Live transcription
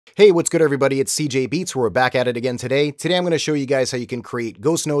Hey, what's good everybody? It's cjbeatz. We're back at it again today. Today I'm going to show you guys how you can create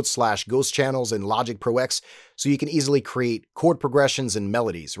ghost notes / ghost channels in Logic Pro X so you can easily create chord progressions and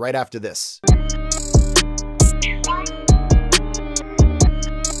melodies right after this.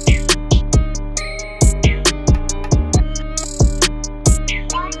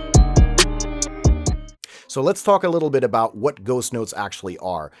 So let's talk a little bit about what ghost notes actually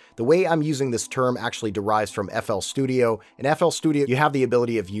are. The way I'm using this term actually derives from FL Studio. In FL Studio, you have the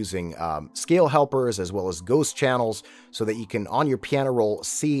ability of using scale helpers as well as ghost channels so that you can, on your piano roll,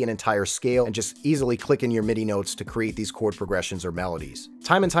 see an entire scale and just easily click in your MIDI notes to create these chord progressions or melodies.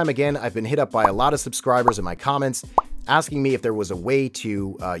 Time and time again, I've been hit up by a lot of subscribers in my comments asking me if there was a way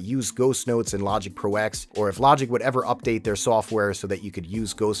to use ghost notes in Logic Pro X, or if Logic would ever update their software so that you could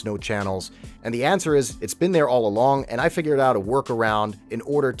use ghost note channels. And the answer is, it's been there all along, and I figured out a workaround in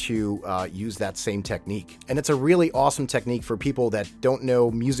order to use that same technique. And it's a really awesome technique for people that don't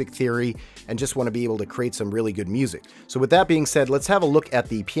know music theory and just want to be able to create some really good music. So with that being said, let's have a look at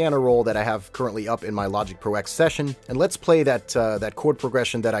the piano roll that I have currently up in my Logic Pro X session, and let's play that chord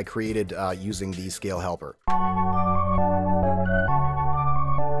progression that I created using the scale helper.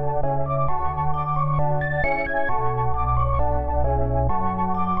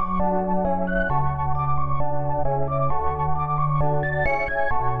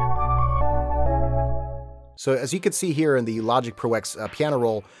 So as you can see here in the Logic Pro X piano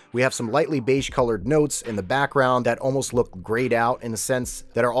roll, we have some lightly beige colored notes in the background that almost look grayed out in a sense,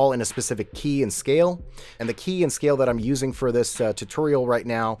 that are all in a specific key and scale. And the key and scale that I'm using for this tutorial right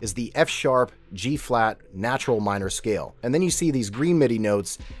now is the F sharp, G flat, natural minor scale. And then you see these green MIDI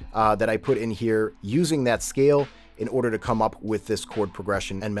notes that I put in here using that scale in order to come up with this chord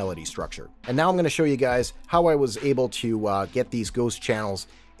progression and melody structure. And now I'm going to show you guys how I was able to get these ghost channels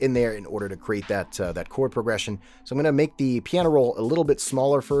in there in order to create that chord progression. So I'm going to make the piano roll a little bit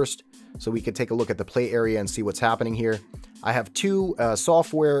smaller first so we can take a look at the play area and see what's happening here. I have two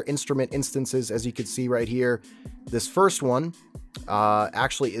software instrument instances, as you can see right here. This first one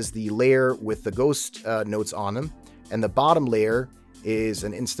actually is the layer with the ghost notes on them, and the bottom layer is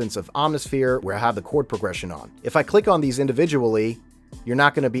an instance of Omnisphere where I have the chord progression on. If I click on these individually, you're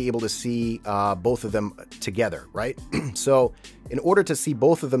not going to be able to see both of them together, right? So in order to see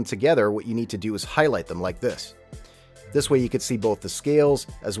both of them together, what you need to do is highlight them like this. This way you can see both the scales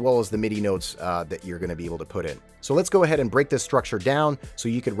as well as the MIDI notes that you're going to be able to put in. So let's go ahead and break this structure down so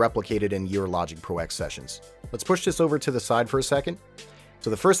you could replicate it in your Logic Pro X sessions. Let's push this over to the side for a second. So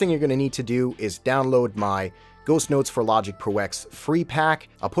the first thing you're going to need to do is download my Ghost Notes for Logic Pro X free pack.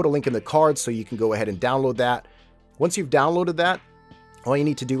 I'll put a link in the card so you can go ahead and download that. Once you've downloaded that, all you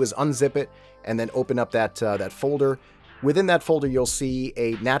need to do is unzip it and then open up that folder. Within that folder, you'll see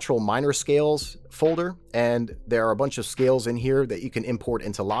a natural minor scales folder, and there are a bunch of scales in here that you can import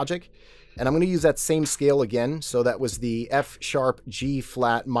into Logic. And I'm going to use that same scale again. So that was the F sharp, G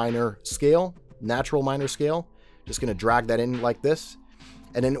flat minor scale, natural minor scale. Just going to drag that in like this.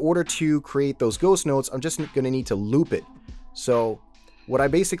 And in order to create those ghost notes, I'm just going to need to loop it. So what I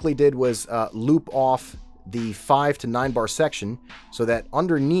basically did was loop off the 5 to 9 bar section so that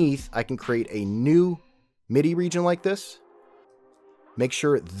underneath I can create a new MIDI region like this. Make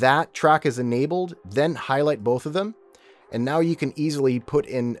sure that track is enabled, then highlight both of them. And now you can easily put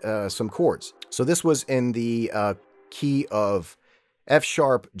in some chords. So this was in the key of F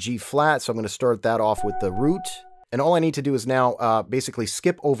sharp, G flat. So I'm going to start that off with the root. And all I need to do is now basically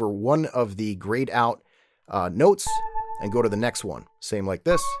skip over one of the grayed out notes and go to the next one. Same like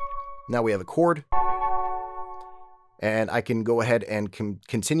this. Now we have a chord. And I can go ahead and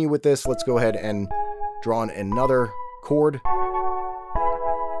continue with this. Let's go ahead and draw in another chord.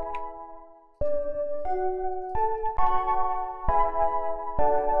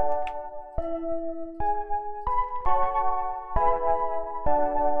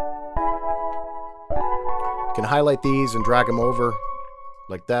 You can highlight these and drag them over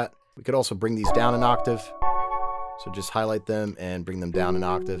like that. We could also bring these down an octave. So just highlight them and bring them down an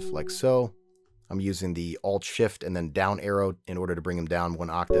octave like so. I'm using the Alt Shift and then down arrow in order to bring them down one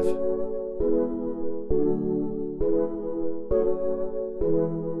octave.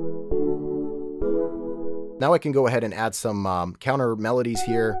 Now I can go ahead and add some counter melodies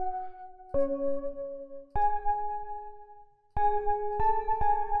here.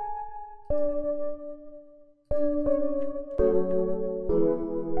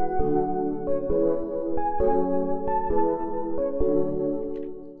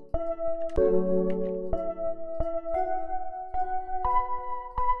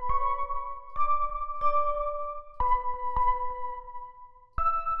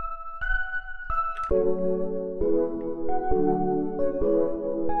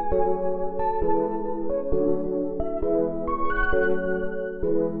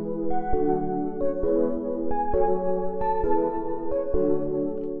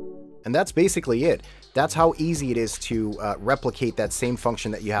 And that's basically it. That's how easy it is to replicate that same function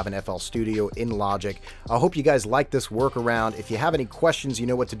that you have in FL Studio in Logic. I hope you guys like this workaround. If you have any questions, you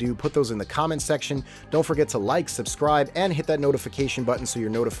know what to do. Put those in the comment section. Don't forget to like, subscribe, and hit that notification button so you're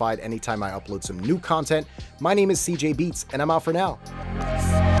notified anytime I upload some new content. My name is CJ Beatz, and I'm out for now.